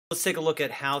Let's take a look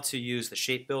at how to use the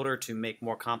shape builder to make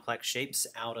more complex shapes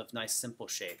out of nice simple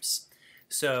shapes.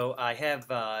 So I have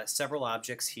several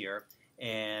objects here,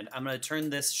 and I'm going to turn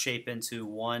this shape into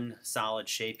one solid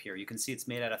shape here. You can see it's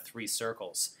made out of 3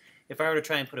 circles. If I were to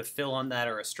try and put a fill on that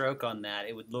or a stroke on that,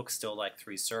 it would look still like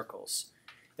 3 circles.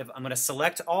 I'm going to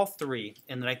select all 3,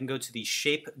 and then I can go to the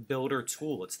Shape Builder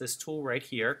tool. It's this tool right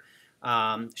here.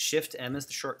 Shift M is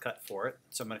the shortcut for it.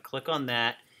 So I'm going to click on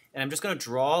that, and I'm just going to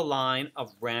draw a line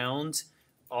around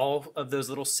all of those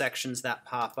little sections that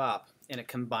pop up, and it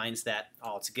combines that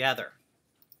all together.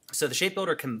 So the Shape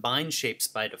Builder combines shapes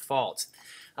by default,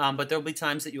 but there will be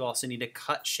times that you also need to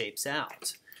cut shapes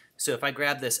out. So if I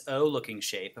grab this O looking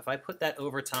shape, if I put that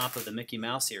over top of the Mickey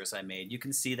Mouse ears I made, you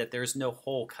can see that there's no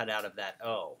hole cut out of that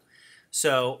O.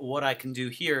 So what I can do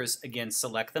here is, again,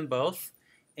 select them both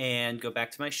and go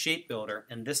back to my Shape Builder,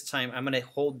 and this time I'm going to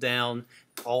hold down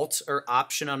Alt or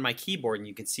Option on my keyboard, and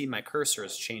you can see my cursor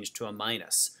has changed to a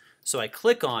minus. So I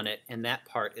click on it, and that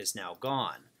part is now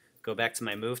gone. Go back to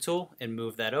my Move tool and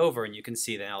move that over, and you can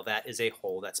see that now that is a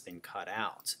hole that's been cut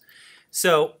out.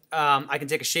 So I can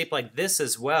take a shape like this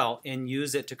as well and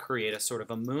use it to create a sort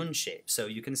of a moon shape. So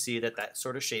you can see that that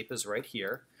sort of shape is right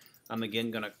here. I'm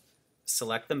again going to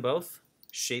select them both,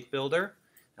 Shape Builder,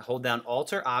 hold down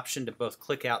Alt or Option to both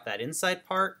click out that inside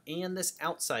part and this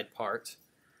outside part,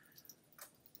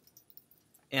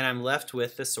 and I'm left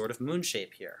with this sort of moon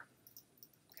shape here.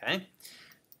 Okay,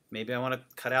 maybe I want to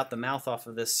cut out the mouth off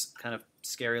of this kind of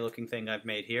scary looking thing I've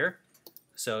made here.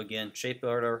 So again, Shape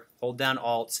Builder, hold down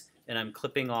Alt, and I'm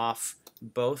clipping off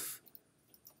both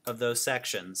of those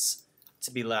sections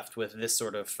to be left with this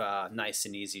sort of nice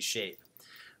and easy shape.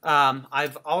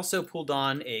 I've also pulled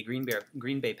on a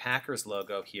Green Bay Packers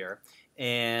logo here,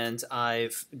 and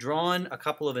I've drawn a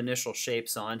couple of initial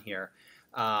shapes on here.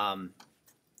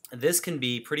 This can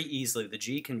be pretty easily, the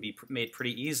G can be made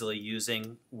pretty easily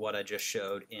using what I just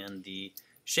showed in the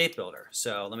Shape Builder.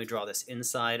 So let me draw this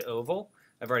inside oval.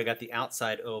 I've already got the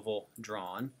outside oval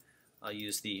drawn. I'll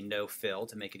use the no fill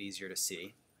to make it easier to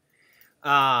see.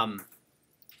 And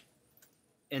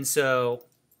so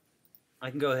I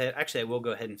can go ahead, actually I will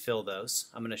go ahead and fill those.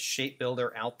 I'm going to Shape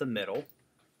Builder out the middle,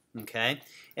 okay?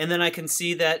 And then I can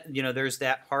see that, you know, there's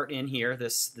that part in here,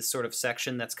 this sort of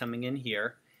section that's coming in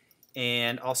here,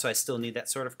 and also I still need that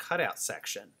sort of cutout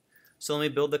section. So let me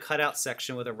build the cutout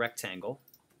section with a rectangle,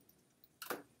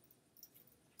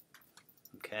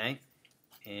 okay?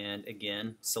 And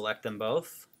again, select them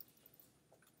both.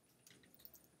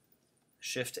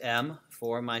 Shift M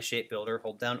for my Shape Builder,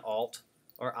 hold down Alt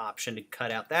or Option to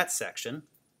cut out that section,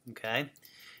 okay?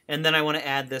 And then I want to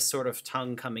add this sort of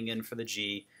tongue coming in for the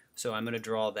G, so I'm going to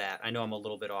draw that. I know I'm a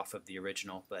little bit off of the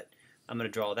original, but I'm going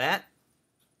to draw that.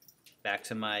 Back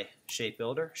to my Shape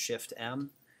Builder, Shift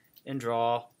M, and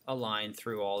draw a line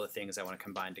through all the things I want to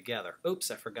combine together.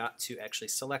 Oops, I forgot to actually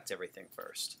select everything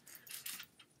first.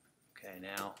 Okay,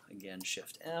 now again,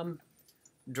 Shift M,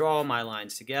 draw my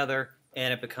lines together,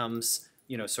 and it becomes,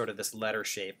 you know, sort of this letter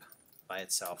shape by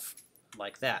itself,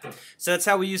 like that. So that's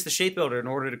how we use the Shape Builder in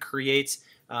order to create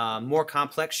more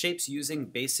complex shapes using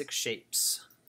basic shapes.